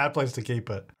like a bad place to keep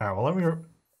it. All right, well, let me,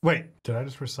 wait, did I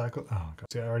just recycle? Oh, God.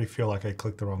 See, I already feel like I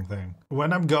clicked the wrong thing.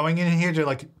 When I'm going in here to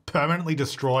like permanently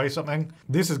destroy something,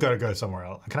 this has got to go somewhere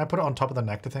else. Can I put it on top of the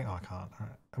nectar thing? Oh, I can't. All right.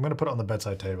 I'm gonna put it on the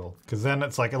bedside table because then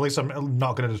it's like, at least I'm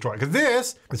not gonna destroy it. Because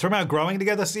this is from our Growing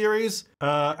Together series.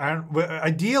 And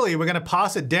ideally, we're gonna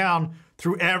pass it down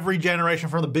through every generation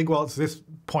from the big wallets to this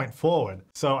point forward.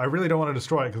 So I really don't want to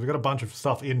destroy it because we've got a bunch of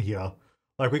stuff in here.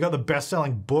 Like we got the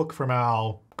best-selling book from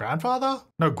our grandfather?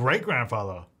 No,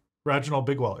 great-grandfather. Reginald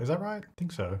Bigwell, is that right? I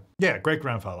think so. Yeah,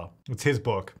 great-grandfather. It's his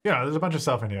book. Yeah, there's a bunch of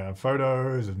stuff in here.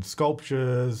 Photos and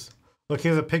sculptures. Look,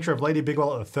 here's a picture of Lady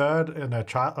Bigwell III and her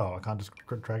child. Oh, I can't just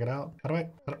drag it out. How do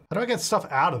I get stuff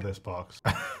out of this box?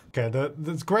 Okay,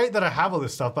 it's great that I have all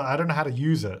this stuff, but I don't know how to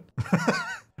use it.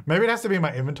 Maybe it has to be in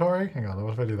my inventory. Hang on,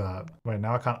 what if I do that? Wait,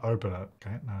 now I can't open it.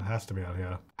 Okay, no, it has to be out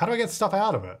here. How do I get stuff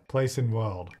out of it? Place in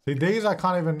world. See, these I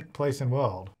can't even place in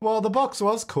world. Well, the box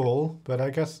was cool, but I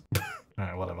guess, all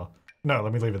right, whatever. No,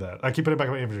 let me leave it there. I keep putting it back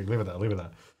in my inventory. Leave it there, leave it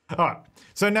there. All right,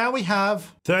 so now we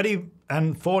have 30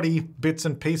 and 40 bits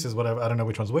and pieces, whatever. I don't know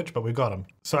which one's which, but we've got them.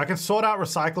 So I can sort out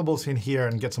recyclables in here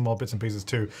and get some more bits and pieces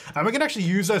too. And we can actually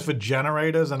use those for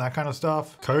generators and that kind of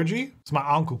stuff. Koji? It's my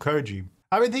uncle Koji.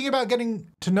 I've been thinking about getting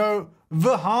to know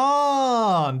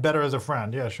Vahan better as a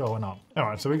friend. Yeah, sure, why not? All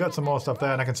right, so we got some more stuff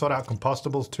there and I can sort out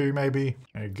compostables too, maybe.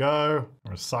 There you go,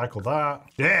 recycle that.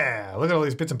 Yeah, look at all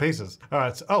these bits and pieces. All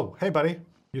right, so, oh, hey buddy.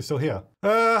 You're still here.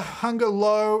 Hunger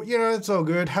low. You know, it's all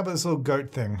good. How about this little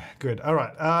goat thing? Good. All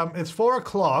right. It's 4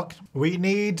 o'clock. We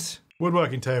need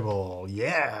Woodworking table,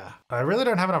 yeah. I really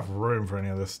don't have enough room for any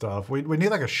of this stuff. We need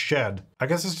like a shed. I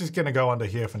guess it's just gonna go under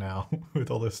here for now with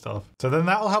all this stuff. So then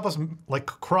that will help us like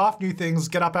craft new things,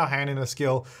 get up our handiness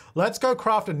skill. Let's go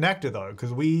craft a nectar though, because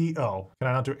can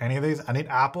I not do any of these? I need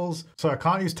apples, so I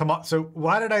can't use tomato. So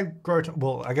why did I grow,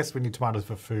 well, I guess we need tomatoes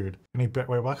for food. Wait,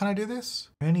 why can't I do this?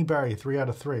 Any berry, 3 out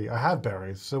of 3. I have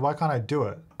berries, so why can't I do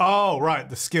it? Oh, right,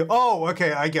 the skill. Oh,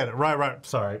 okay, I get it. Right,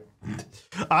 sorry.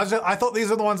 I thought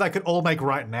these are the ones I could all make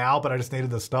right now, but I just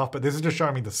needed the stuff, but this is just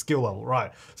showing me the skill level,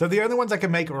 right? So the only ones I can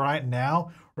make right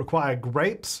now require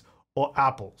grapes or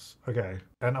apples. Okay,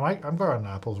 and I'm growing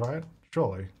apples, right?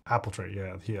 Surely. Apple tree,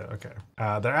 yeah, here, okay.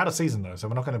 They're out of season though, so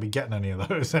we're not gonna be getting any of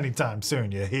those anytime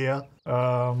soon, you hear?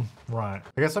 Right.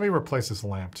 I guess let me replace this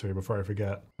lamp too before I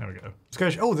forget. There we go.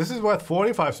 Let's go. Oh, this is worth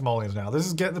 45 simoleons now. This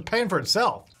is paying for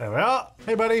itself. There we are.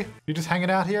 Hey buddy, you just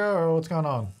hanging out here or what's going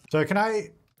on? So can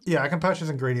I can purchase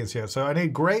ingredients here. So I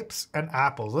need grapes and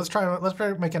apples. Let's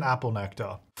try make an apple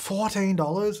nectar.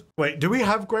 $14? Wait, do we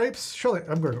have grapes? Surely,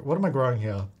 what am I growing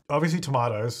here? Obviously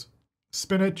tomatoes,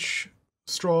 spinach,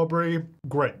 strawberry,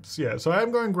 grapes. Yeah, so I am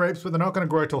growing grapes, but they're not gonna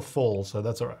grow till fall, so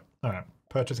that's all right. All right,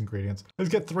 purchase ingredients. Let's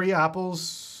get 3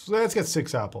 apples. Let's get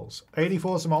 6 apples.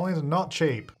 84 simoleons, not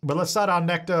cheap. But let's start our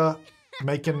nectar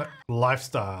making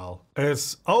lifestyle.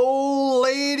 It's old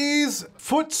ladies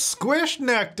foot squish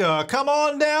nectar. Come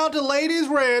on down to Ladies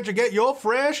Ranch and get your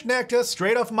fresh nectar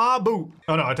straight off my boot.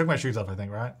 Oh no, I took my shoes off, I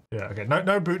think, right? Yeah, okay,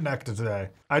 no boot nectar today.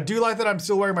 I do like that I'm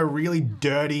still wearing my really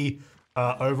dirty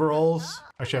overalls.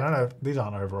 Actually, I don't know, these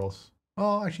aren't overalls.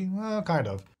 Oh, actually, well, kind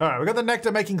of. All right, we got the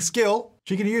nectar making skill.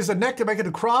 She can use the nectar maker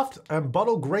to craft and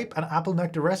bottle grape and apple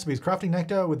nectar recipes. Crafting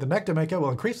nectar with the nectar maker will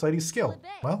increase Lady's skill.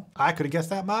 Well, I could have guessed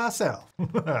that myself. All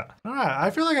right, I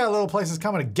feel like our little place is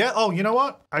coming to get. Oh, you know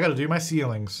what? I got to do my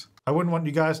ceilings. I wouldn't want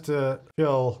you guys to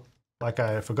feel like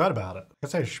I forgot about it. I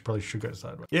guess I probably should go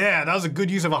sideways. Yeah, that was a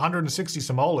good use of 160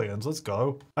 simoleons. Let's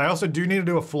go. I also do need to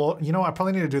do a floor. You know, I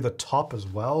probably need to do the top as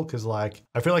well, because like,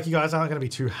 I feel like you guys aren't going to be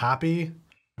too happy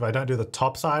if I don't do the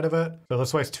top side of it. So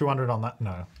let's waste 200 on that.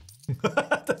 No.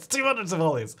 That's 200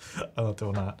 simoleons. I'm not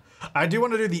doing that. I do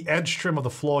want to do the edge trim of the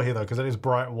floor here though, because it is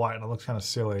bright white and it looks kind of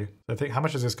silly. I think, how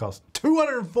much does this cost?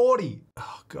 240!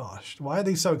 Oh gosh, why are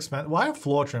these so expensive? Why are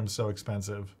floor trims so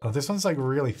expensive? Oh, this one's like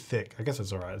really thick. I guess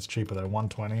it's all right, it's cheaper though,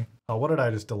 120. Oh, what did I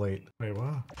just delete? Wait,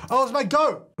 what? Oh, it's my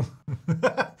goat!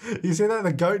 You see that?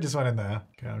 The goat just went in there.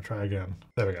 Okay, I'll try again.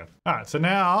 There we go. All right, so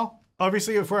now,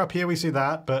 obviously, if we're up here, we see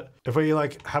that, but if we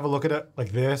like have a look at it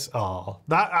like this,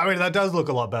 that does look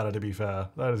a lot better, to be fair.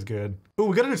 That is good. Ooh,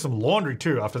 we gotta do some laundry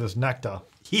too after this nectar.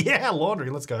 Yeah,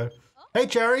 laundry, let's go. Hey,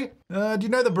 Cherry, do you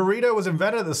know the burrito was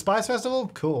invented at the Spice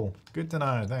Festival? Cool, good to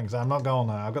know, thanks. I'm not going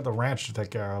there. I've got the ranch to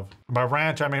take care of. By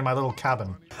ranch, I mean my little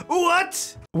cabin.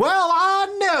 What? Well,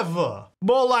 I never.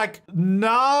 More like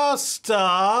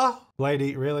Nasta.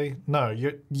 Lady, really? No,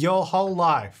 your whole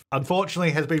life,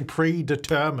 unfortunately, has been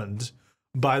predetermined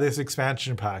by this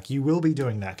expansion pack. You will be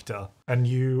doing nectar, and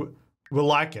you will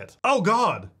like it. Oh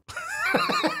God!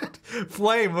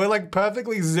 Flame, we're like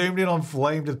perfectly zoomed in on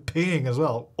Flame just peeing as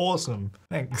well. Awesome,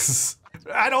 thanks.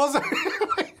 And also,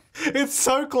 it's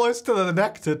so close to the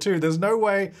nectar too. There's no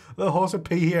way the horse would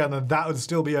pee here and then that would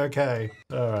still be okay.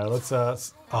 All right, let's,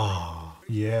 oh.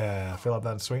 Yeah, fill up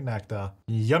that sweet nectar.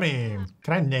 Yummy.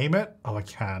 Can I name it? Oh, I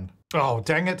can. Oh,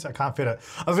 dang it, I can't fit it.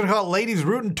 I was gonna call it Ladies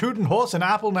Rootin' Tootin' Horse and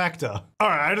Apple Nectar. All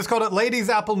right, I just called it Ladies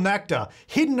Apple Nectar.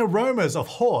 Hidden aromas of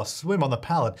horse swim on the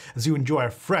palate as you enjoy a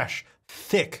fresh,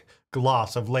 thick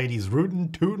glass of Ladies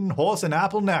Rootin' Tootin' Horse and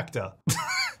Apple Nectar.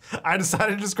 I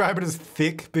decided to describe it as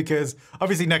thick because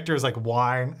obviously nectar is like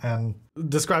wine, and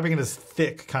describing it as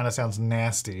thick kind of sounds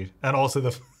nasty. And also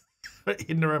the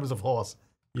hidden aromas of horse.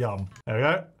 Yum. There we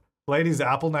go. Ladies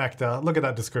apple nectar. Look at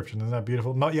that description. Isn't that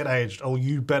beautiful? Not yet aged. Oh,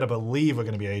 you better believe we're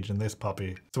going to be aging this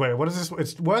puppy. So wait, what is this?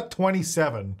 It's worth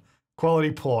 27.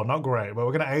 Quality poor. Not great. But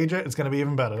we're going to age it. It's going to be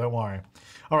even better. Don't worry.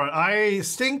 All right. I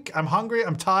stink. I'm hungry.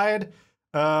 I'm tired.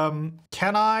 Can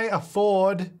I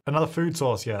afford another food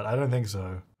source yet? I don't think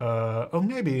so. Oh,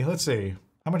 maybe. Let's see.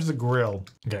 How much is a grill?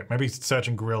 Okay, maybe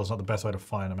searching grill is not the best way to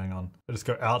find them. Hang on. Let's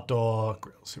go outdoor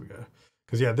grills. Here we go.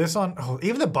 Because yeah, this one, oh,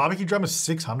 even the barbecue drum is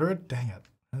 600. Dang it,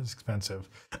 that's expensive.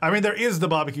 I mean, there is the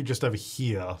barbecue just over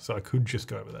here, so I could just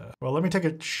go over there. Well, let me take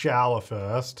a shower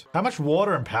first. How much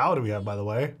water and power do we have, by the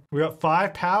way? We got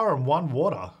 5 power and 1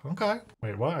 water. Okay.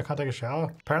 Wait, what? I can't take a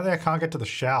shower? Apparently I can't get to the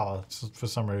shower for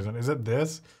some reason. Is it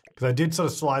this? Because I did sort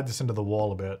of slide this into the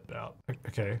wall a bit.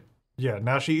 Okay. Yeah,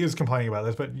 now she is complaining about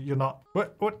this, but you're not.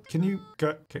 What? Can you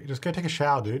go? Okay, just go take a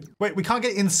shower, dude. Wait, we can't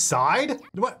get inside?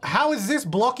 What? How is this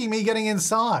blocking me getting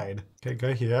inside? Okay,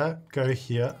 go here. Go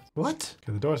here. What?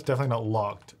 Okay, the door is definitely not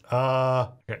locked.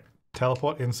 Okay,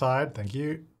 teleport inside. Thank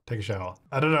you. Take a shower.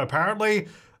 I don't know. Apparently,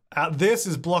 this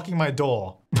is blocking my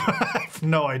door. I have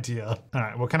no idea. All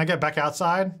right, well, can I get back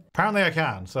outside? Apparently I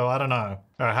can, so I don't know.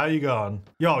 All right, how you going?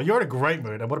 Yo, you're in a great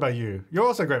mood. And what about you? You're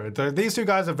also in a great mood. These two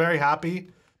guys are very happy.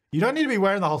 You don't need to be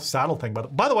wearing the whole saddle thing,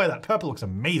 but by the way, that purple looks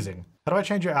amazing. How do I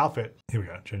change your outfit? Here we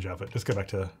go, change outfit. Just go back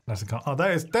to nice and calm. Oh, that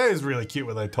is really cute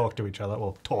when they talk to each other.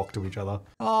 Well, talk to each other.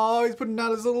 Oh, he's putting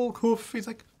out his little hoof. He's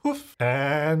like, hoof.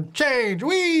 And change,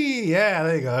 wee! Yeah,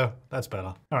 there you go. That's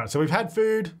better. All right, so we've had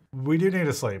food. We do need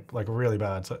to sleep, like really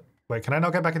bad. So, wait, can I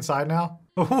not get back inside now?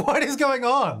 What is going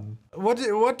on? What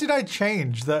did I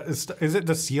change? That is it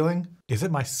the ceiling? Is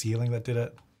it my ceiling that did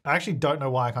it? I actually don't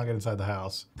know why I can't get inside the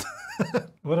house.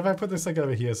 What if I put this like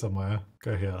over here somewhere?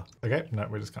 Go here. Okay, no,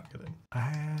 we just can't get in.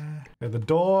 Yeah, the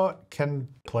door can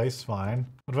place fine.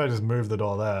 What if I just move the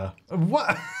door there?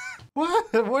 What?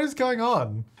 What is going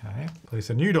on? Okay,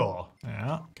 place a new door.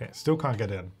 Yeah, okay, still can't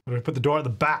get in. What if I put the door at the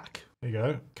back? There you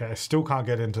go. Okay, I still can't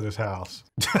get into this house.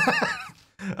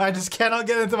 I just cannot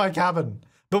get into my cabin.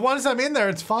 But once I'm in there,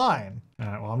 it's fine. All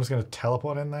right, well, I'm just gonna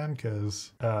teleport in then,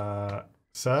 because,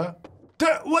 sir?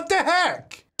 What the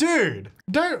heck? Dude,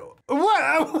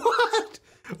 what?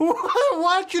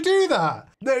 Why'd you do that?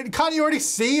 Can't you already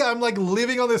see I'm like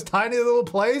living on this tiny little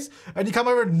place and you come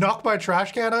over and knock my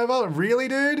trash can over? Really,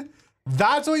 dude?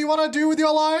 That's what you want to do with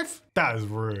your life? That is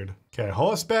rude. Okay,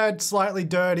 horse bed, slightly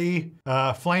dirty.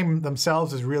 Flame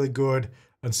themselves is really good.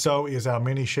 And so is our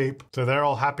mini sheep. So they're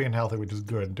all happy and healthy, which is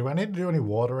good. Do I need to do any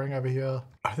watering over here?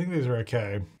 I think these are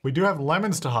okay. We do have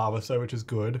lemons to harvest though, which is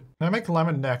good. Can I make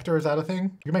lemon nectar? Is that a thing?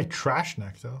 You can make trash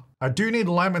nectar. I do need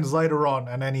lemons later on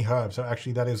and any herb. So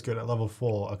actually that is good at level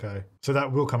 4. Okay. So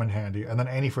that will come in handy. And then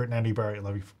any fruit and any berry at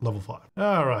level 5.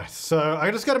 All right. So I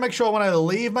just got to make sure when I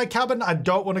leave my cabin, I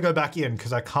don't want to go back in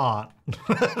because I can't.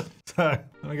 So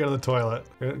let me go to the toilet.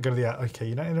 Go to the, okay,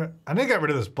 you know, I need to get rid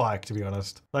of this bike, to be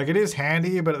honest. Like it is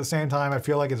handy, but at the same time, I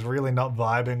feel like it's really not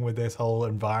vibing with this whole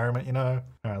environment, you know?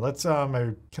 All right, let's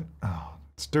maybe,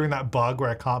 it's doing that bug where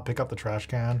I can't pick up the trash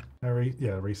can.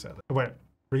 Yeah, reset it. Wait,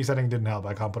 resetting didn't help.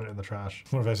 I can't put it in the trash.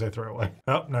 What if I say throw it away?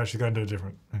 Oh, no, she's going to do a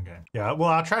different, okay. Yeah, well,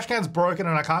 our trash can's broken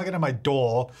and I can't get in my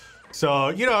door. So,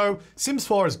 you know, Sims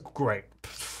 4 is great.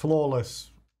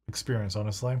 Flawless experience,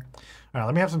 honestly. All right,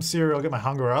 let me have some cereal, get my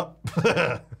hunger up.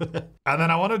 And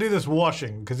then I want to do this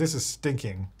washing because this is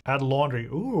stinking. Add laundry.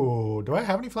 Ooh, do I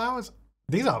have any flowers?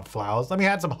 These aren't flowers. Let me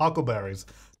add some huckleberries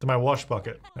to my wash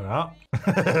bucket.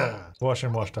 Wash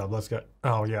and wash tub, let's go.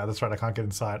 Oh yeah, that's right, I can't get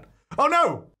inside. Oh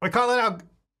no, I can't let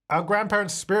our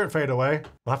grandparents' spirit fade away.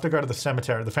 We'll have to go to the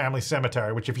cemetery, the family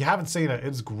cemetery, which if you haven't seen it,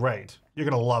 it's great. You're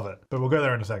gonna love it, but we'll go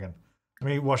there in a second. Let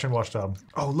me wash and wash tub.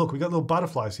 Oh look, we got little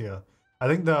butterflies here. I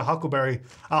think our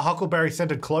huckleberry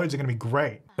scented clothes are gonna be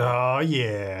great. Oh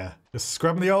yeah. Just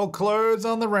scrubbing the old clothes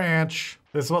on the ranch.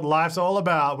 This is what life's all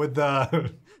about with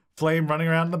the Flame running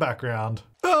around in the background.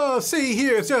 Oh, see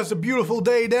here, it's just a beautiful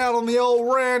day down on the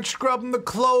old ranch, scrubbing the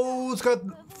clothes, got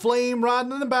Flame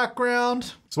riding in the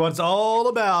background. That's what it's all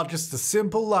about, just a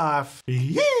simple life.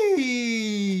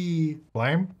 Yee!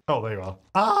 Flame? Oh, there you are.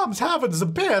 I'm having the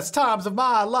best times of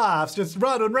my life, just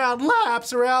running around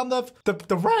laps around the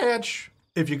ranch.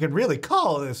 If you can really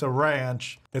call this a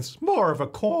ranch, it's more of a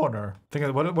corner. I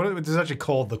think what it's actually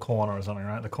called the corner or something,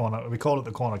 right? The corner. We called it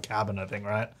the corner cabin, I think,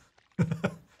 right?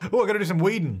 Oh, we're gonna do some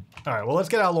weeding. All right, well, let's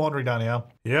get our laundry done here.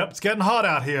 Yep, it's getting hot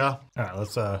out here. All right,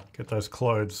 let's get those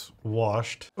clothes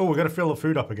washed. Oh, we gotta fill the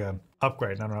food up again.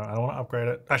 Upgrade, no, I don't wanna upgrade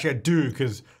it. Actually, I do,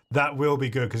 because that will be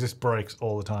good, because this breaks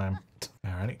all the time.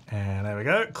 Alrighty, and there we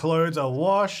go. Clothes are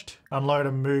washed. Unload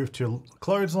and move to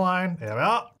clothesline. There we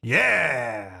are.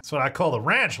 Yeah! That's what I call the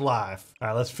ranch life. All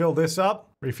right, let's fill this up.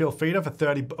 Refill feeder for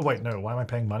 30, wait, no, why am I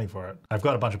paying money for it? I've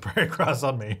got a bunch of prairie grass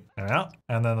on me. There we are.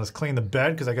 And then let's clean the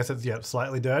bed, because I guess it's, yeah,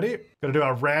 slightly dirty. Gotta do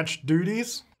our ranch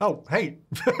duties. Oh, hey,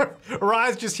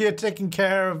 Rise just here taking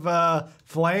care of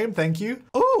Flame, thank you.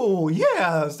 Oh,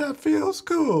 yes, that feels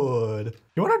good.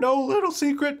 You wanna know a little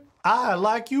secret? I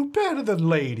like you better than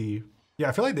Lady. Yeah,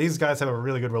 I feel like these guys have a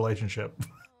really good relationship.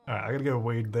 All right, I gotta go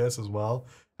weed this as well.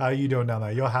 How are you doing down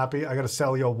there? You're happy? I gotta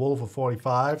sell your wool for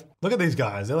 45. Look at these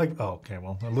guys. They're like, oh, okay,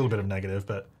 well, a little bit of negative,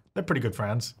 but they're pretty good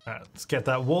friends. All right, let's get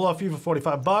that wool off you for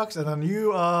 45 bucks. And then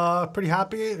you are pretty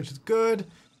happy, which is good.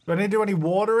 Do I need to do any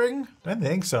watering? I don't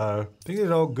think so. I think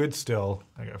it's all good still.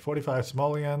 I got 45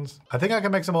 simoleons. I think I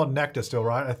can make some more nectar still,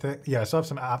 right? I think, yeah, I still have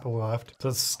some apple left. So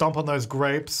let's stomp on those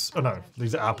grapes. Oh no,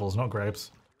 these are apples, not grapes.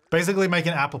 Basically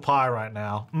making apple pie right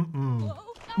now.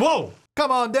 Whoa!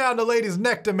 Come on down to Lady's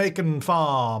Nectar Making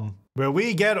Farm, where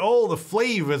we get all the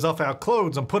flavors off our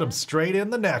clothes and put them straight in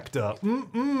the nectar.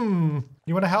 You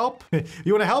wanna help?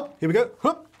 You wanna help? Here we go.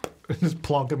 Whoop. Just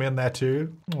plonk them in there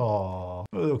too. Aww,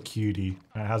 a little cutie.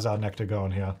 All right, how's our nectar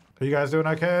going here? Are you guys doing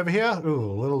okay over here?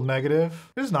 Ooh, a little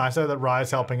negative. It is nice though that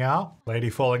Rye's helping out. Lady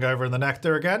falling over in the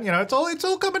nectar again. You know, it's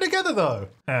all coming together though.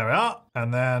 There we are.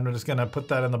 And then we're just gonna put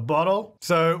that in the bottle.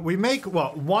 So we make,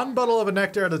 what, one bottle of a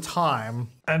nectar at a time.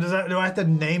 And do I have to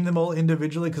name them all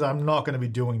individually? Because I'm not gonna be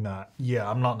doing that. Yeah,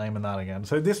 I'm not naming that again.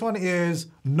 So this one is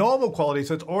normal quality,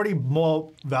 so it's already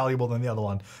more valuable than the other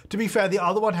one. To be fair, the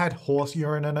other one had horse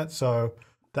urine in it, so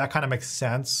that kind of makes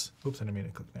sense. Oops, I didn't mean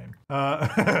to click name.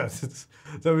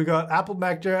 So we got apple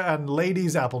nectar and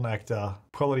Lady's apple nectar,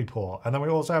 quality poor. And then we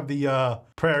also have the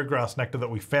prairie grass nectar that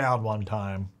we found one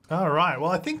time. All right,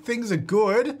 well, I think things are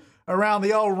good around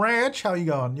the old ranch. How are you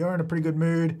going? You're in a pretty good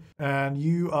mood, and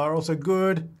you are also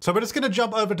good. So we're just gonna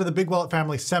jump over to the Big Wallet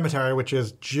Family Cemetery, which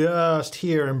is just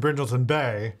here in Brindleton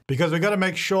Bay, because we gotta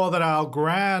make sure that our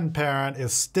grandparent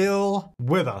is still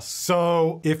with us.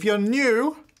 So if you're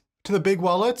new to the Big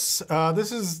Wallets,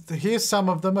 here's some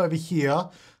of them over here.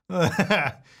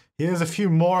 Here's a few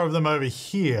more of them over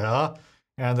here.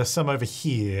 And there's some over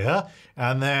here.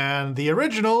 And then the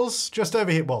originals just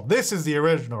over here. Well, this is the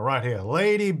original right here.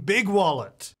 Lady Big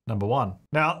Wallet, #1.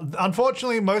 Now,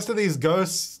 unfortunately, most of these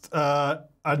ghosts are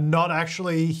not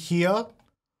actually here.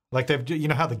 Like you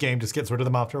know how the game just gets rid of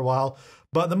them after a while.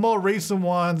 But the more recent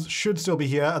ones should still be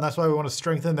here. And that's why we want to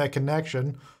strengthen their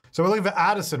connection. So we're looking for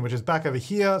Addison, which is back over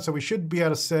here. So we should be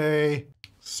able to say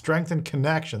strengthen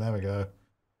connection. There we go.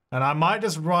 And I might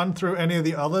just run through any of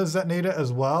the others that need it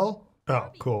as well. Oh,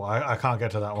 cool. I can't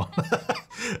get to that one.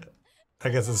 I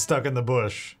guess it's stuck in the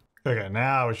bush. Okay,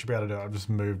 now we should be able to do it. I've just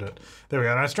moved it. There we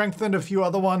go. And I strengthened a few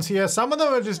other ones here. Some of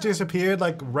them have just disappeared.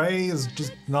 Like Ray is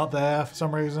just not there for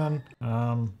some reason.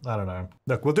 I don't know.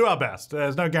 Look, we'll do our best.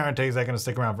 There's no guarantees they're going to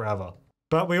stick around forever.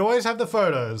 But we always have the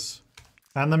photos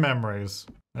and the memories.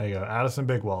 There you go. Addison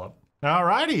Big Wallet.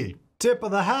 Alrighty. Tip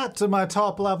of the hat to my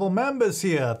top level members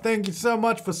here. Thank you so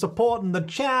much for supporting the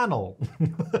channel.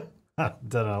 I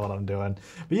don't know what I'm doing.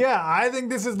 But yeah, I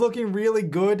think this is looking really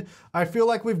good. I feel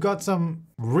like we've got some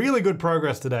really good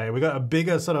progress today. We got a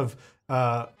bigger sort of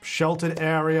sheltered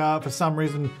area. For some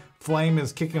reason, Flame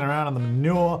is kicking around in the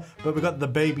manure, but we've got the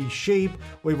baby sheep.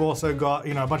 We've also got,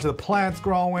 you know, a bunch of the plants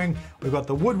growing. We've got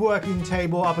the woodworking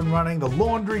table up and running, the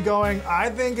laundry going.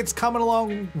 I think it's coming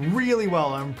along really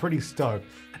well. I'm pretty stoked.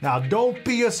 Now, don't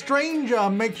be a stranger.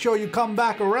 Make sure you come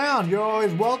back around. You're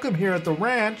always welcome here at the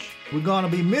ranch. We're gonna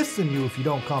be missing you if you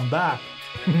don't come back.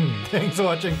 Thanks for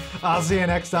watching. I'll see you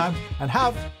next time, and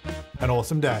have an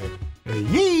awesome day.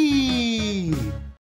 Yee!